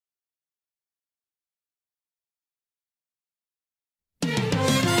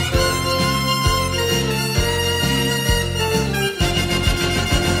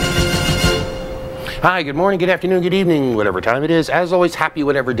Hi, good morning, good afternoon, good evening, whatever time it is. As always, happy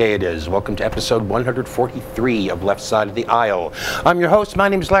whatever day it is. Welcome to episode 143 of Left Side of the Aisle. I'm your host, my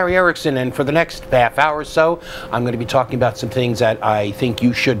name is Larry Erickson, and for the next half hour or so, I'm going to be talking about some things that I think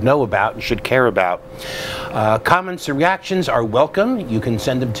you should know about and should care about. Comments and reactions are welcome. You can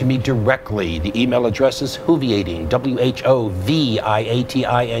send them to me directly. The email address is whoviating, WHOVIATING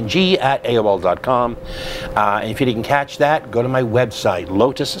at AOL.com. And if you didn't catch that, go to my website,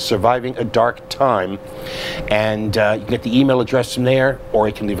 Lotus, Surviving a Dark Time, and you can get the email address from there, or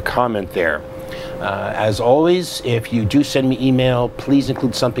you can leave a comment there. As always, if you do send me email, please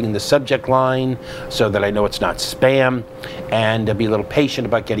include something in the subject line so that I know it's not spam, and be a little patient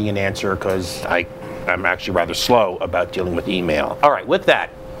about getting an answer because I'm actually rather slow about dealing with email. All right, with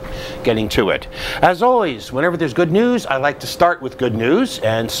that, getting to it. As always, whenever there's good news, I like to start with good news,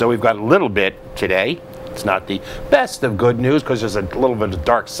 and so we've got a little bit today. It's not the best of good news because there's a little bit of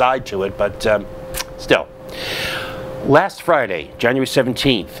dark side to it, but still. Last Friday, January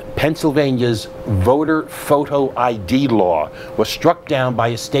 17th, Pennsylvania's voter photo ID law was struck down by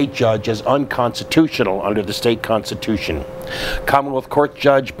a state judge as unconstitutional under the state constitution. Commonwealth Court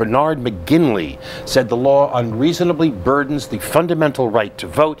Judge Bernard McGinley said the law unreasonably burdens the fundamental right to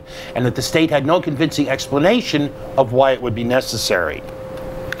vote and that the state had no convincing explanation of why it would be necessary.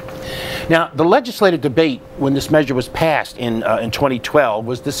 Now, the legislative debate when this measure was passed in 2012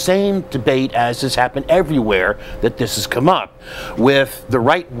 was the same debate as has happened everywhere that this has come up, with the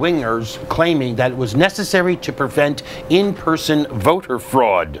right-wingers claiming that it was necessary to prevent in-person voter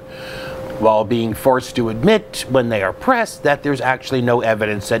fraud, while being forced to admit, when they are pressed, that there's actually no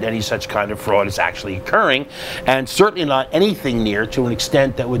evidence that any such kind of fraud is actually occurring, and certainly not anything near to an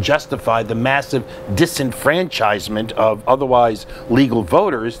extent that would justify the massive disenfranchisement of otherwise legal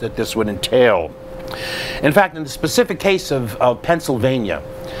voters that this would entail. In fact, in the specific case of Pennsylvania,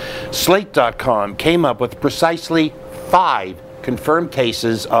 Slate.com came up with precisely 5 confirmed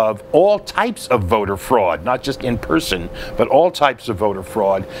cases of all types of voter fraud, not just in person, but all types of voter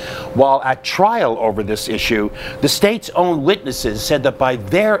fraud. While at trial over this issue, the state's own witnesses said that by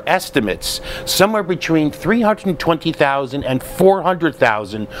their estimates, somewhere between 320,000 and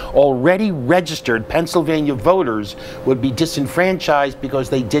 400,000 already registered Pennsylvania voters would be disenfranchised because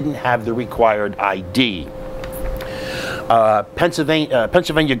they didn't have the required ID.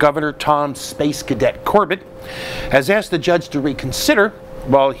 Pennsylvania Governor Tom Space Cadet Corbett has asked the judge to reconsider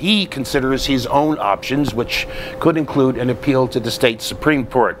while he considers his own options, which could include an appeal to the state Supreme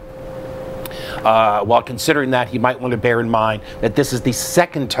Court. While considering that, he might want to bear in mind that this is the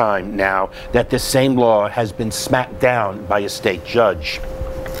second time now that this same law has been smacked down by a state judge.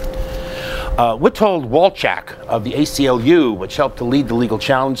 Witold Walczak of the ACLU, which helped to lead the legal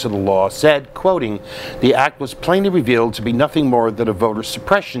challenge to the law, said, quoting, "The act was plainly revealed to be nothing more than a voter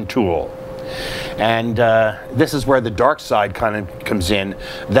suppression tool." And this is where the dark side kind of comes in.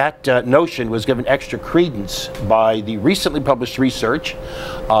 That notion was given extra credence by the recently published research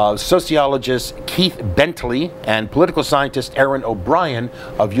of sociologist Keith Bentley and political scientist Aaron O'Brien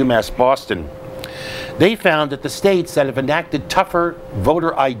of UMass Boston. They found that the states that have enacted tougher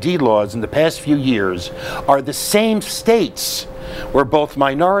voter ID laws in the past few years are the same states where both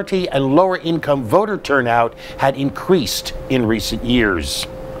minority and lower income voter turnout had increased in recent years.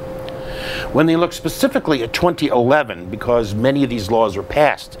 When they looked specifically at 2011, because many of these laws were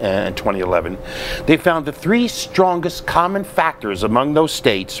passed in 2011, they found the 3 strongest common factors among those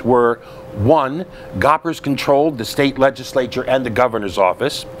states were: 1, Goppers controlled the state legislature and the governor's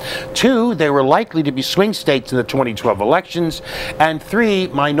office; 2, they were likely to be swing states in the 2012 elections; and 3,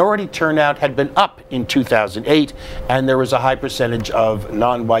 minority turnout had been up in 2008, and there was a high percentage of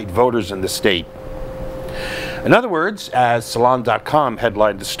non-white voters in the state. In other words, as Salon.com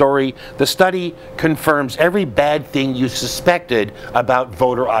headlined the story, the study confirms every bad thing you suspected about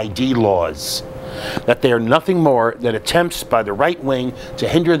voter ID laws. That they are nothing more than attempts by the right wing to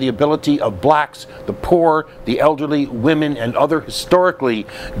hinder the ability of blacks, the poor, the elderly, women, and other historically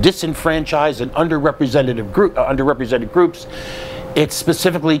disenfranchised and underrepresented groups. It's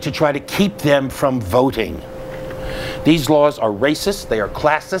specifically to try to keep them from voting. These laws are racist, they are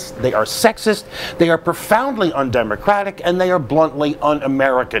classist, they are sexist, they are profoundly undemocratic, and they are bluntly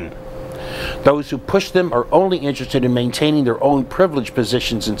un-American. Those who push them are only interested in maintaining their own privileged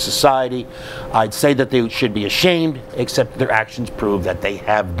positions in society. I'd say that they should be ashamed, except their actions prove that they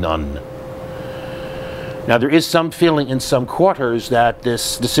have none. Now, there is some feeling in some quarters that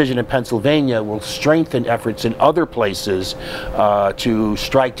this decision in Pennsylvania will strengthen efforts in other places to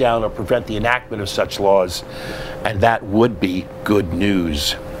strike down or prevent the enactment of such laws, and that would be good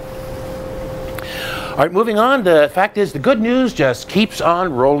news. All right, moving on, the fact is the good news just keeps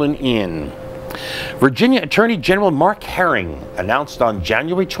on rolling in. Virginia Attorney General Mark Herring announced on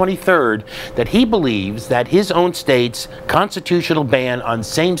January 23rd that he believes that his own state's constitutional ban on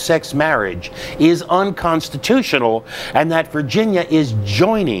same-sex marriage is unconstitutional and that Virginia is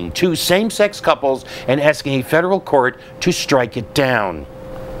joining two same-sex couples and asking a federal court to strike it down.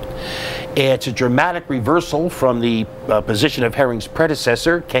 It's a dramatic reversal from the position of Herring's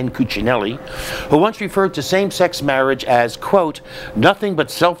predecessor, Ken Cuccinelli, who once referred to same-sex marriage as, quote, nothing but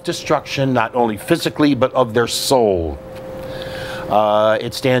self-destruction, not only physically, but of their soul.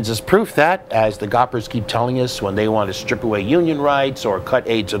 It stands as proof that, as the Goppers keep telling us, when they want to strip away union rights or cut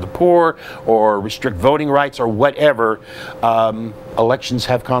aid to the poor or restrict voting rights or whatever, elections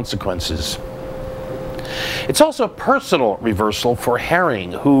have consequences. It's also a personal reversal for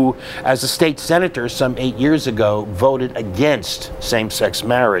Herring, who, as a state senator some 8 years ago, voted against same-sex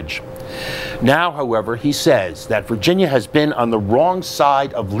marriage. Now, however, he says that Virginia has been on the wrong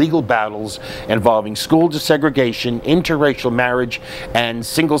side of legal battles involving school desegregation, interracial marriage, and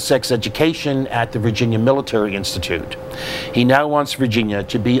single-sex education at the Virginia Military Institute. He now wants Virginia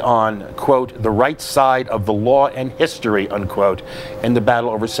to be on, quote, the right side of the law and history, unquote, in the battle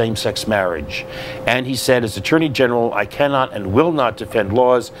over same-sex marriage. And he said, as Attorney General, I cannot and will not defend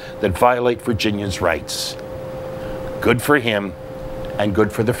laws that violate Virginia's rights. Good for him. And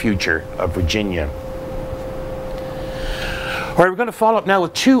good for the future of Virginia. All right, we're going to follow up now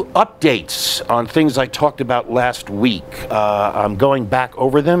with two updates on things I talked about last week. I'm going back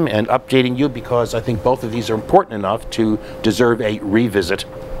over them and updating you because I think both of these are important enough to deserve a revisit.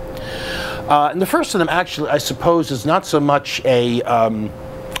 And the first of them, actually, I suppose, is not so much an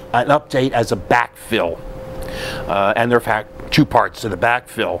update as a backfill. And there are, in fact, two parts to the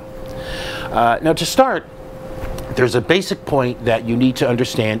backfill. Now, to start, there's a basic point that you need to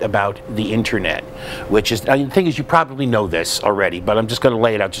understand about the internet, which is, the thing is, you probably know this already, but I'm just going to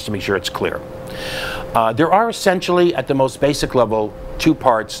lay it out just to make sure it's clear. There are essentially, at the most basic level, two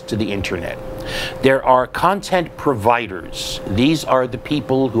parts to the internet. There are content providers. These are the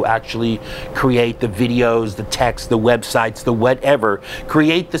people who actually create the videos, the text, the websites, the whatever,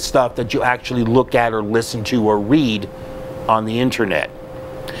 create the stuff that you actually look at or listen to or read on the internet.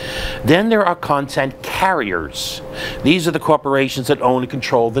 Then there are content carriers. These are the corporations that own and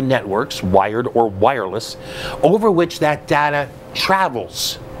control the networks, wired or wireless, over which that data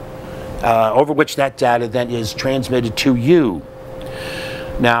travels, over which that data then is transmitted to you.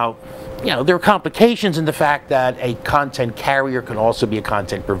 Now, there are complications in the fact that a content carrier can also be a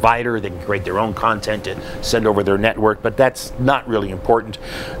content provider. They can create their own content and send over their network, but that's not really important.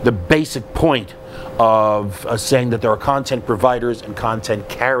 The basic point of saying that there are content providers and content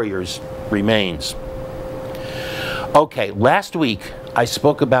carriers remains. Okay, last week I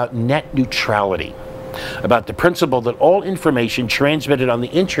spoke about net neutrality, about the principle that all information transmitted on the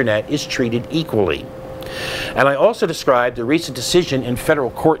internet is treated equally. And I also described a recent decision in federal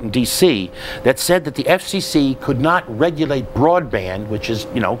court in D.C. that said that the FCC could not regulate broadband, which is,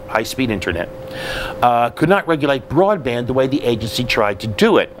 high-speed internet, could not regulate broadband the way the agency tried to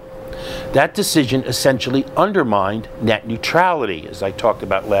do it. That decision essentially undermined net neutrality, as I talked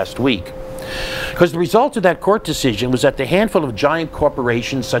about last week. Because the result of that court decision was that the handful of giant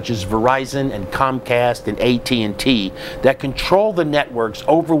corporations such as Verizon and Comcast and AT&T that control the networks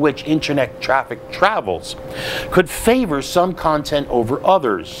over which internet traffic travels could favor some content over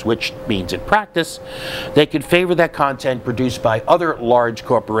others, which means in practice they could favor that content produced by other large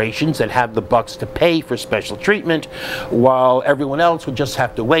corporations that have the bucks to pay for special treatment, while everyone else would just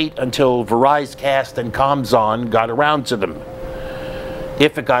have to wait until Verizcast and Comzon got around to them.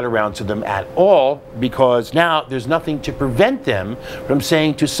 If it got around to them at all, because now there's nothing to prevent them from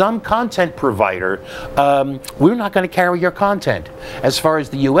saying to some content provider, we're not going to carry your content. As far as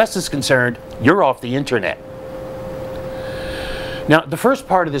the U.S. is concerned, you're off the internet. Now, the first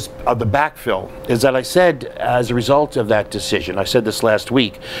part of the backfill is that I said, as a result of that decision, I said this last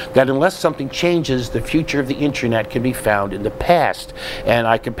week, that unless something changes, the future of the internet can be found in the past. And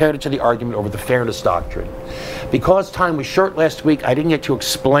I compared it to the argument over the fairness doctrine. Because time was short last week, I didn't get to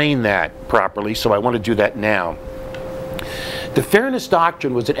explain that properly, so I want to do that now. The fairness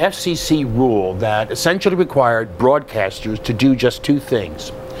doctrine was an FCC rule that essentially required broadcasters to do just two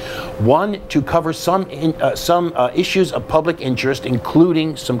things. One, to cover some issues of public interest,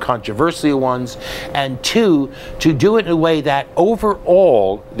 including some controversial ones, and two, to do it in a way that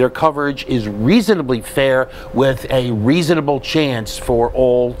overall their coverage is reasonably fair with a reasonable chance for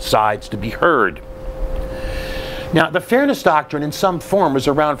all sides to be heard. Now, the fairness doctrine in some form was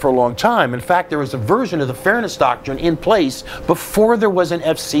around for a long time. In fact, there was a version of the fairness doctrine in place before there was an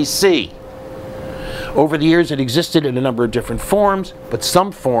FCC. Over the years, it existed in a number of different forms, but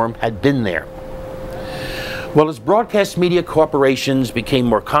some form had been there. Well, as broadcast media corporations became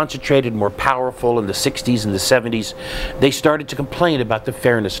more concentrated, more powerful in the 60s and the 70s, they started to complain about the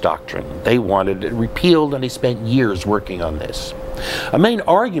fairness doctrine. They wanted it repealed, and they spent years working on this. A main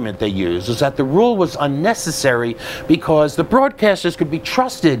argument they used was that the rule was unnecessary because the broadcasters could be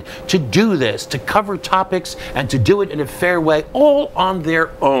trusted to do this, to cover topics, and to do it in a fair way, all on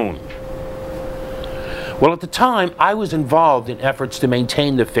their own. Well, at the time, I was involved in efforts to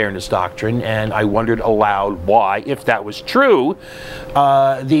maintain the fairness doctrine, and I wondered aloud why, if that was true,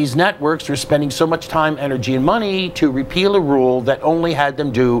 these networks were spending so much time, energy, and money to repeal a rule that only had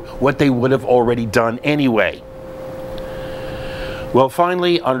them do what they would have already done anyway. Well,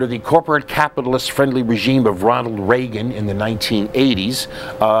 finally, under the corporate capitalist-friendly regime of Ronald Reagan in the 1980s,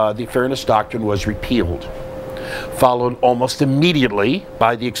 the fairness doctrine was repealed, followed almost immediately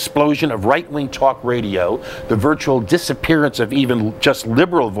by the explosion of right-wing talk radio, the virtual disappearance of even just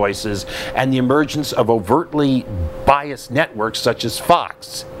liberal voices, and the emergence of overtly biased networks such as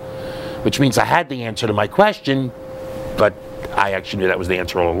Fox. Which means I had the answer to my question, but I actually knew that was the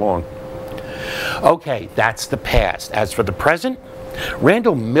answer all along. Okay, that's the past. As for the present,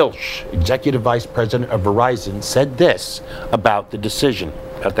 Randall Milch, Executive Vice President of Verizon, said this about the decision,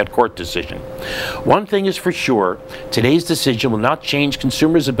 about that court decision. One thing is for sure, today's decision will not change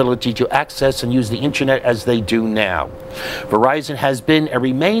consumers' ability to access and use the internet as they do now. Verizon has been and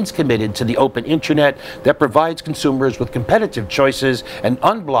remains committed to the open internet that provides consumers with competitive choices and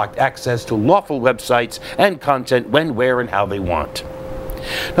unblocked access to lawful websites and content when, where, and how they want.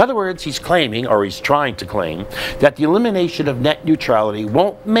 In other words, he's claiming, or he's trying to claim, that the elimination of net neutrality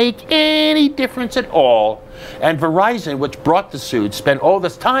won't make any difference at all, and Verizon, which brought the suit, spent all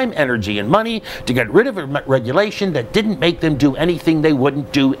this time, energy, and money to get rid of a regulation that didn't make them do anything they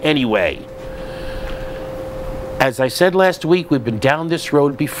wouldn't do anyway. As I said last week, we've been down this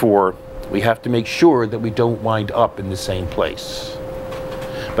road before. We have to make sure that we don't wind up in the same place.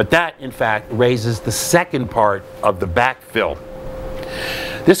 But that, in fact, raises the second part of the backfill.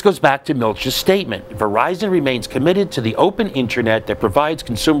 This goes back to Milch's statement. Verizon remains committed to the open internet that provides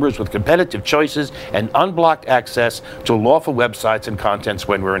consumers with competitive choices and unblocked access to lawful websites and contents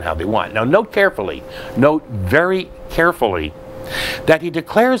when, where, and how they want. Now note carefully, note very carefully, that he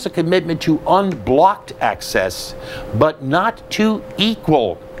declares a commitment to unblocked access, but not to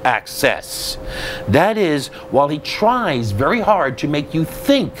equal access. That is, while he tries very hard to make you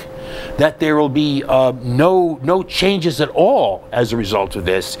think that there will be no changes at all as a result of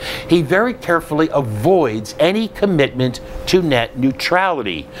this, he very carefully avoids any commitment to net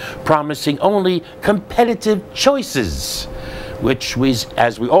neutrality, promising only competitive choices, which,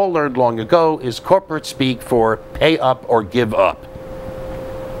 as we all learned long ago, is corporate speak for pay up or give up.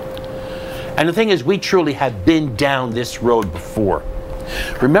 And the thing is, we truly have been down this road before.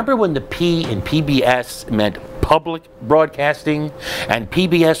 Remember when the P in PBS meant public broadcasting, and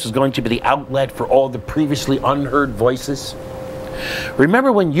PBS was going to be the outlet for all the previously unheard voices?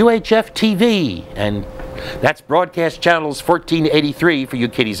 Remember when UHF TV, and that's broadcast channels 14 to 83 for you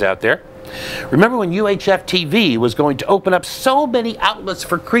kiddies out there. Remember when UHF TV was going to open up so many outlets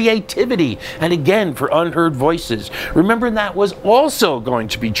for creativity and again for unheard voices? Remember that was also going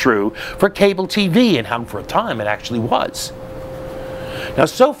to be true for cable TV, and how for a time it actually was. Now,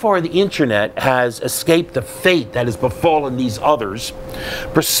 so far, the internet has escaped the fate that has befallen these others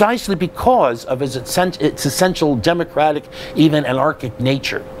precisely because of its essential democratic, even anarchic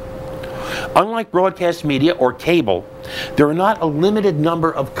nature. Unlike broadcast media or cable, there are not a limited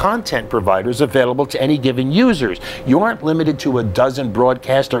number of content providers available to any given users. You aren't limited to a dozen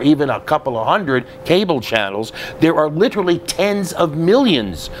broadcast or even a couple of hundred cable channels. There are literally tens of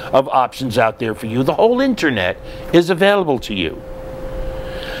millions of options out there for you. The whole internet is available to you.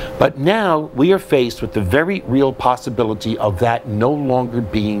 But now we are faced with the very real possibility of that no longer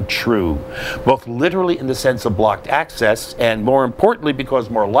being true, both literally in the sense of blocked access, and more importantly,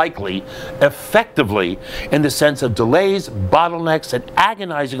 because more likely, effectively in the sense of delays, bottlenecks, and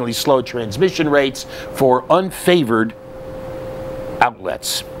agonizingly slow transmission rates for unfavored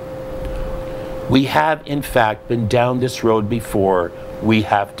outlets. We have, in fact, been down this road before. We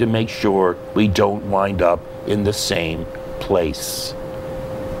have to make sure we don't wind up in the same place.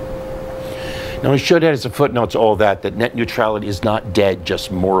 Now, I should add as a footnote to all that net neutrality is not dead,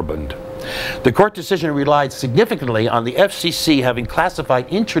 just moribund. The court decision relied significantly on the FCC having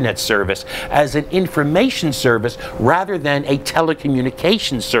classified internet service as an information service rather than a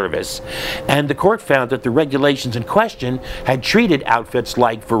telecommunications service, and the court found that the regulations in question had treated outfits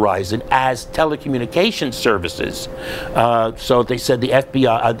like Verizon as telecommunications services. So they said the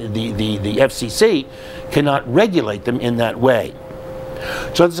FBI, the FCC cannot regulate them in that way.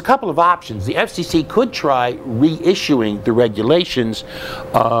 So there's a couple of options. The FCC could try reissuing the regulations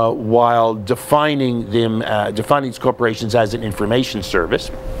while defining these corporations as an information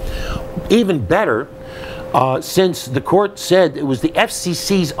service. Even better, since the court said it was the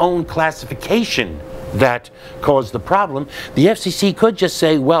FCC's own classification that caused the problem, the FCC could just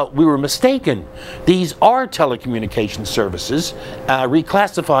say, well, we were mistaken. These are telecommunication services,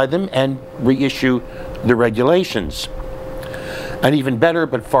 reclassify them and reissue the regulations. An even better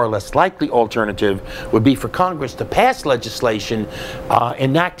but far less likely alternative would be for Congress to pass legislation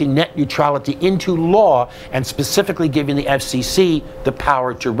enacting net neutrality into law and specifically giving the FCC the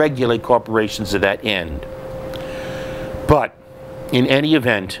power to regulate corporations to that end. But in any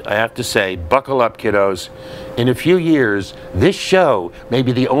event, I have to say, buckle up, kiddos. In a few years, this show may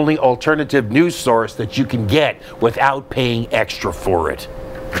be the only alternative news source that you can get without paying extra for it.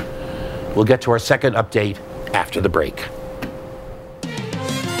 We'll get to our second update after the break.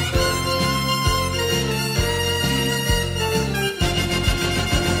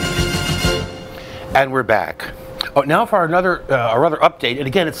 And we're back. Oh, now for our other update, and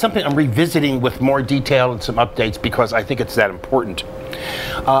again, it's something I'm revisiting with more detail and some updates because I think it's that important.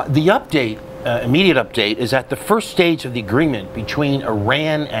 The update, immediate update, is that the first stage of the agreement between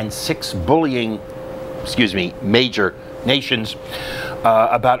Iran and 6 major nations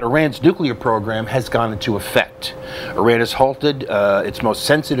about Iran's nuclear program has gone into effect. Iran has halted its most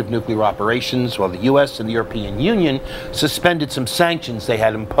sensitive nuclear operations, while the U.S. and the European Union suspended some sanctions they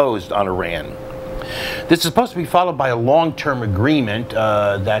had imposed on Iran. This is supposed to be followed by a long-term agreement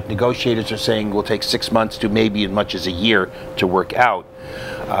that negotiators are saying will take 6 months to maybe as much as a year to work out.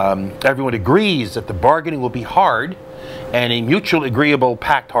 Everyone agrees that the bargaining will be hard and a mutually agreeable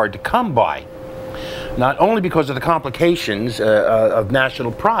pact hard to come by. Not only because of the complications of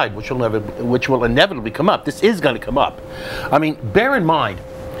national pride, which will inevitably come up. This is going to come up. I mean, bear in mind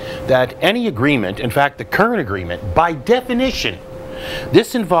that any agreement, in fact the current agreement, by definition,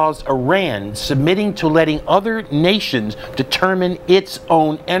 this involves Iran submitting to letting other nations determine its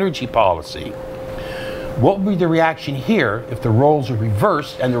own energy policy. What would be the reaction here if the roles were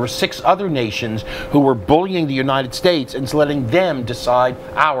reversed and there were 6 other nations who were bullying the United States and letting them decide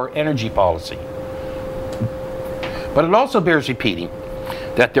our energy policy? But it also bears repeating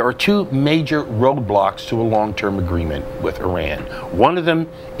that there are 2 major roadblocks to a long-term agreement with Iran. One of them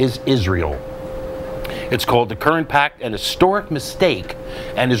is Israel. It's called the current pact an historic mistake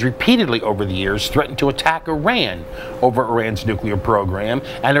and has repeatedly over the years threatened to attack Iran over Iran's nuclear program.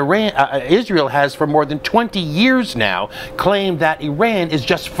 And Israel has for more than 20 years now claimed that Iran is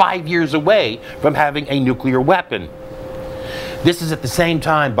just 5 years away from having a nuclear weapon. This is at the same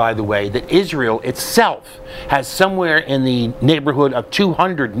time, by the way, that Israel itself has somewhere in the neighborhood of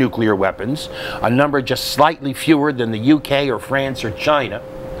 200 nuclear weapons, a number just slightly fewer than the UK or France or China.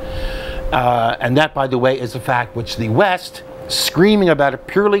 And that, by the way, is a fact which the West, screaming about a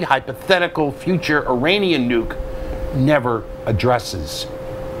purely hypothetical future Iranian nuke, never addresses.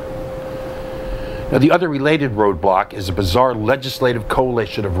 Now, the other related roadblock is a bizarre legislative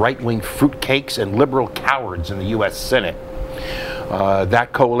coalition of right-wing fruitcakes and liberal cowards in the U.S. Senate.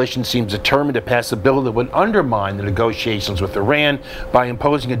 That coalition seems determined to pass a bill that would undermine the negotiations with Iran by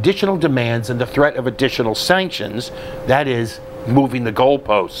imposing additional demands and the threat of additional sanctions, that is, moving the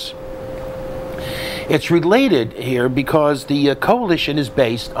goalposts. It's related here because the coalition is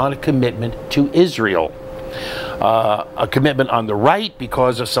based on a commitment to Israel. A commitment on the right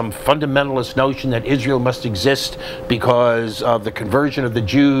because of some fundamentalist notion that Israel must exist because of the conversion of the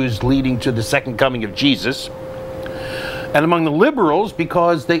Jews leading to the second coming of Jesus. And among the liberals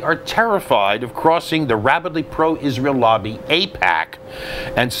because they are terrified of crossing the rabidly pro-Israel lobby, AIPAC,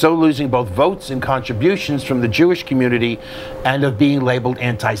 and so losing both votes and contributions from the Jewish community and of being labeled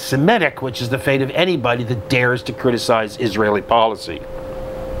anti-Semitic, which is the fate of anybody that dares to criticize Israeli policy.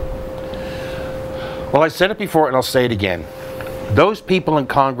 Well, I said it before and I'll say it again. Those people in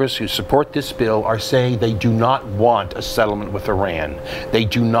Congress who support this bill are saying they do not want a settlement with Iran. They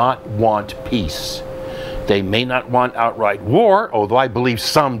do not want peace. They may not want outright war, although I believe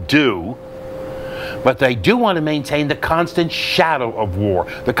some do, but they do want to maintain the constant shadow of war,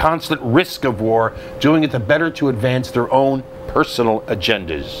 the constant risk of war, doing it the better to advance their own personal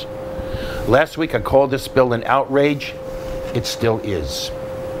agendas. Last week I called this bill an outrage. It still is.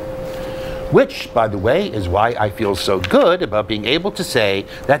 Which, by the way, is why I feel so good about being able to say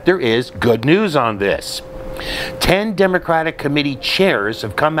that there is good news on this. 10 Democratic committee chairs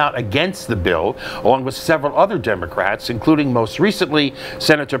have come out against the bill, along with several other Democrats, including most recently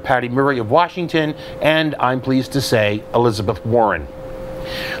Senator Patty Murray of Washington and, I'm pleased to say, Elizabeth Warren.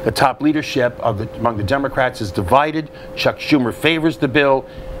 The top leadership among the Democrats is divided. Chuck Schumer favors the bill.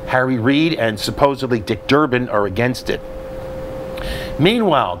 Harry Reid and supposedly Dick Durbin are against it.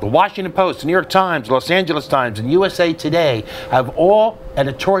 Meanwhile, the Washington Post, the New York Times, Los Angeles Times, and USA Today have all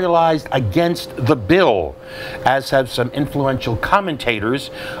editorialized against the bill, as have some influential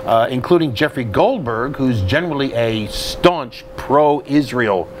commentators, including Jeffrey Goldberg, who's generally a staunch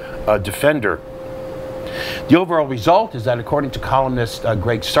pro-Israel defender. The overall result is that, according to columnist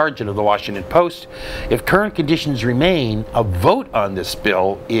Greg Sargent of the Washington Post, if current conditions remain, a vote on this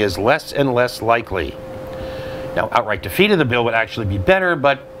bill is less and less likely. Now, outright defeat of the bill would actually be better,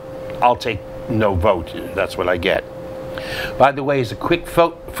 but I'll take no vote. That's what I get. By the way, as a quick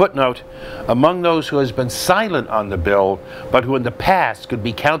footnote, among those who has been silent on the bill, but who in the past could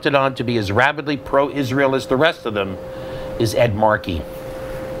be counted on to be as rabidly pro-Israel as the rest of them, is Ed Markey.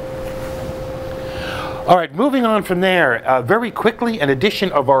 All right, moving on from there, very quickly, an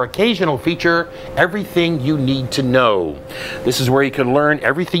edition of our occasional feature, Everything You Need to Know. This is where you can learn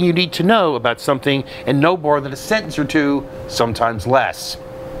everything you need to know about something in no more than a sentence or two, sometimes less.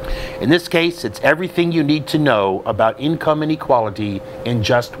 In this case, it's everything you need to know about income inequality in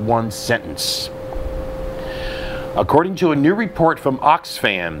just one sentence. According to a new report from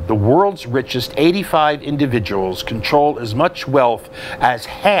Oxfam, the world's richest 85 individuals control as much wealth as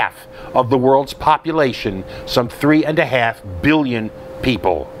half of the world's population, some 3.5 billion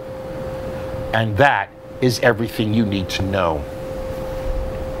people. And that is everything you need to know.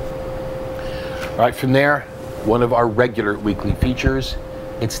 All right, from there, one of our regular weekly features,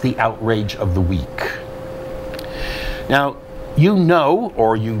 it's the outrage of the week. Now, you know,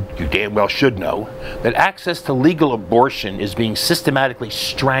 or you damn well should know, that access to legal abortion is being systematically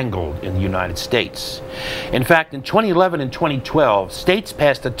strangled in the United States. In fact, in 2011 and 2012, states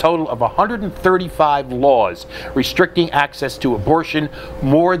passed a total of 135 laws restricting access to abortion,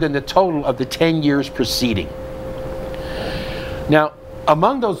 more than the total of the 10 years preceding. Now,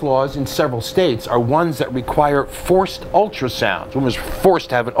 among those laws in several states are ones that require forced ultrasounds. Women are forced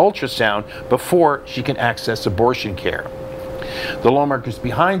to have an ultrasound before she can access abortion care. The lawmakers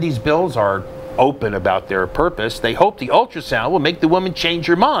behind these bills are open about their purpose. They hope the ultrasound will make the woman change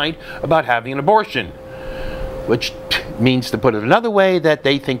her mind about having an abortion, which means, to put it another way, that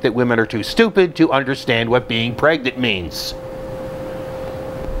they think that women are too stupid to understand what being pregnant means.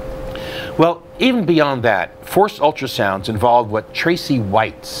 Well, even beyond that, forced ultrasounds involve what Tracy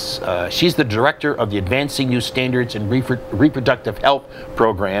Whites, she's the director of the Advancing New Standards in Reproductive Health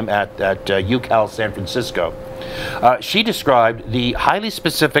program at UCal San Francisco. She described the highly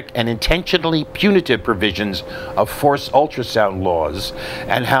specific and intentionally punitive provisions of forced ultrasound laws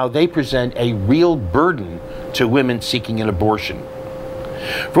and how they present a real burden to women seeking an abortion.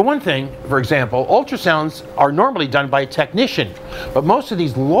 For one thing, for example, ultrasounds are normally done by a technician, but most of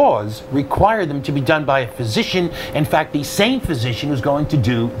these laws require them to be done by a physician, in fact, the same physician who's going to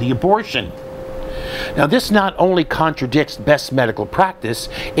do the abortion. Now, this not only contradicts best medical practice,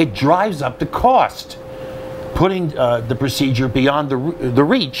 it drives up the cost, putting the procedure beyond the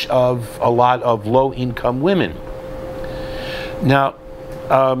reach of a lot of low-income women. Now,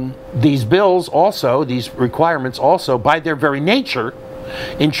 these bills also, these requirements also, by their very nature,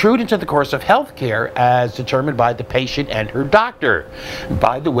 intrude into the course of health care as determined by the patient and her doctor. And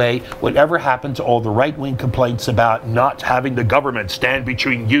by the way, whatever happened to all the right-wing complaints about not having the government stand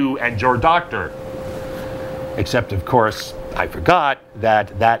between you and your doctor? Except, of course, I forgot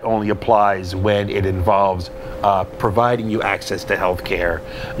that that only applies when it involves providing you access to health care,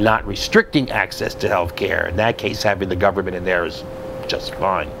 not restricting access to health care. In that case, having the government in there is just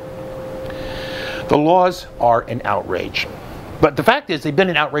fine. The laws are an outrage. But the fact is, they've been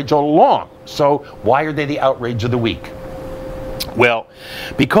an outrage all along. So why are they the outrage of the week? Well,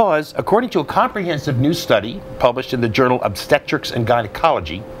 because according to a comprehensive new study published in the journal Obstetrics and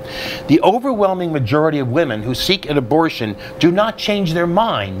Gynecology, the overwhelming majority of women who seek an abortion do not change their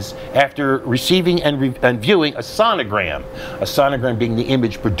minds after receiving and viewing a sonogram being the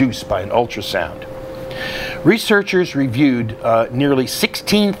image produced by an ultrasound. Researchers reviewed nearly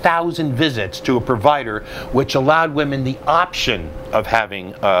 16,000 visits to a provider, which allowed women the option of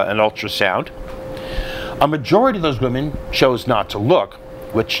having an ultrasound. A majority of those women chose not to look,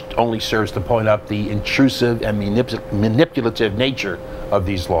 which only serves to point out the intrusive and manipulative nature of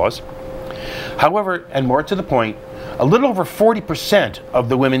these laws. However, and more to the point, a little over 40% of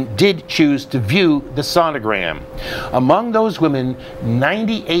the women did choose to view the sonogram. Among those women,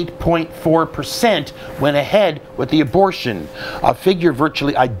 98.4% went ahead with the abortion, a figure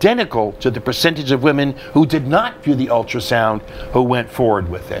virtually identical to the percentage of women who did not view the ultrasound who went forward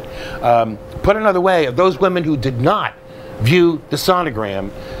with it. Put another way, of those women who did not view the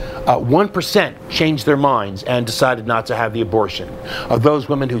sonogram, 1% changed their minds and decided not to have the abortion. Of those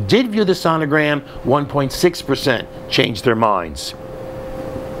women who did view the sonogram, 1.6% changed their minds.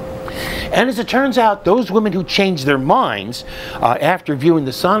 And as it turns out, those women who changed their minds after viewing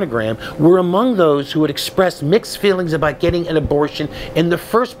the sonogram were among those who had expressed mixed feelings about getting an abortion in the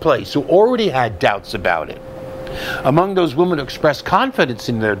first place, who already had doubts about it. Among those women who expressed confidence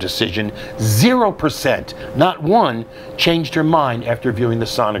in their decision, 0%, not one, changed her mind after viewing the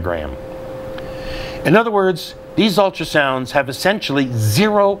sonogram. In other words, these ultrasounds have essentially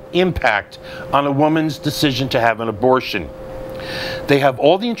zero impact on a woman's decision to have an abortion. They have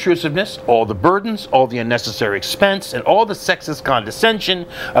all the intrusiveness, all the burdens, all the unnecessary expense, and all the sexist condescension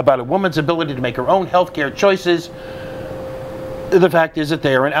about a woman's ability to make her own healthcare choices. The fact is that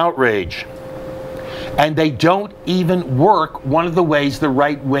they are an outrage. And they don't even work one of the ways the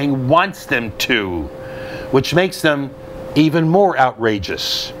right wing wants them to, which makes them even more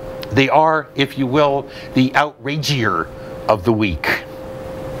outrageous. They are, if you will, the outragier of the week.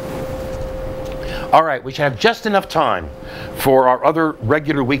 All right, we should have just enough time for our other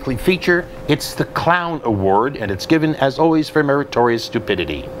regular weekly feature. It's the Clown Award, and it's given, as always, for meritorious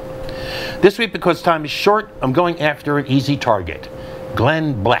stupidity. This week, because time is short, I'm going after an easy target,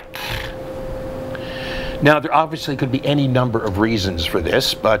 Glenn Beck. Now, there obviously could be any number of reasons for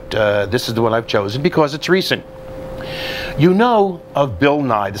this, but this is the one I've chosen because it's recent. You know of Bill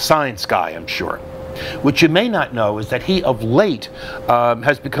Nye, the science guy, I'm sure. What you may not know is that he, of late,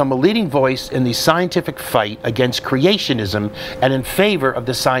 has become a leading voice in the scientific fight against creationism and in favor of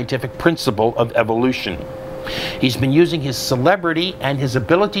the scientific principle of evolution. He's been using his celebrity and his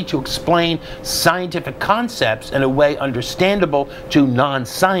ability to explain scientific concepts in a way understandable to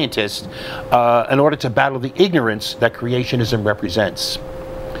non-scientists in order to battle the ignorance that creationism represents.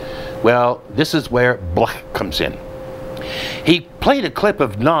 Well, this is where Beck comes in. He played a clip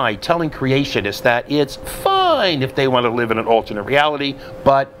of Nye telling creationists that it's fine if they want to live in an alternate reality,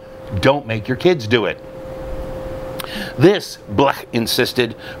 but don't make your kids do it. This, Beck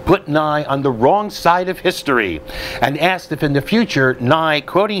insisted, put Nye on the wrong side of history and asked if in the future Nye,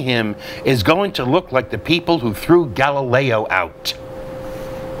 quoting him, is going to look like the people who threw Galileo out.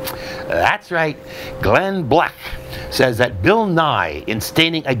 That's right, Glenn Beck says that Bill Nye, in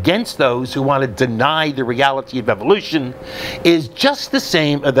standing against those who want to deny the reality of evolution, is just the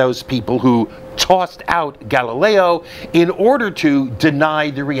same as those people who tossed out Galileo in order to deny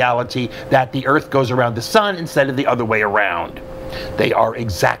the reality that the Earth goes around the sun instead of the other way around. They are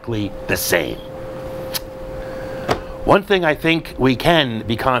exactly the same. One thing I think we can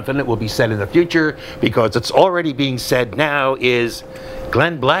be confident will be said in the future, because it's already being said now, is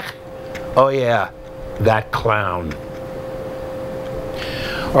Glenn Beck, oh yeah, that clown.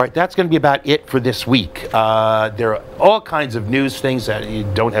 All right, that's going to be about it for this week. There are all kinds of news things that you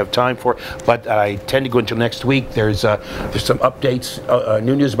don't have time for, but I tend to go until next week. There's some updates,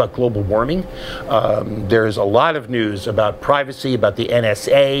 new news about global warming. There's a lot of news about privacy, about the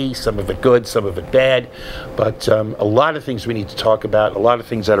NSA, some of it good, some of it bad, but a lot of things we need to talk about, a lot of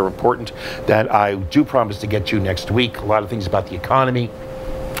things that are important that I do promise to get to next week, a lot of things about the economy.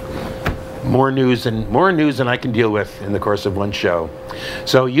 More news than I can deal with in the course of one show.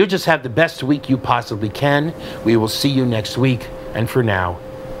 So you just have the best week you possibly can. We will see you next week. And for now,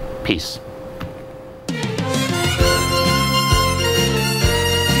 peace.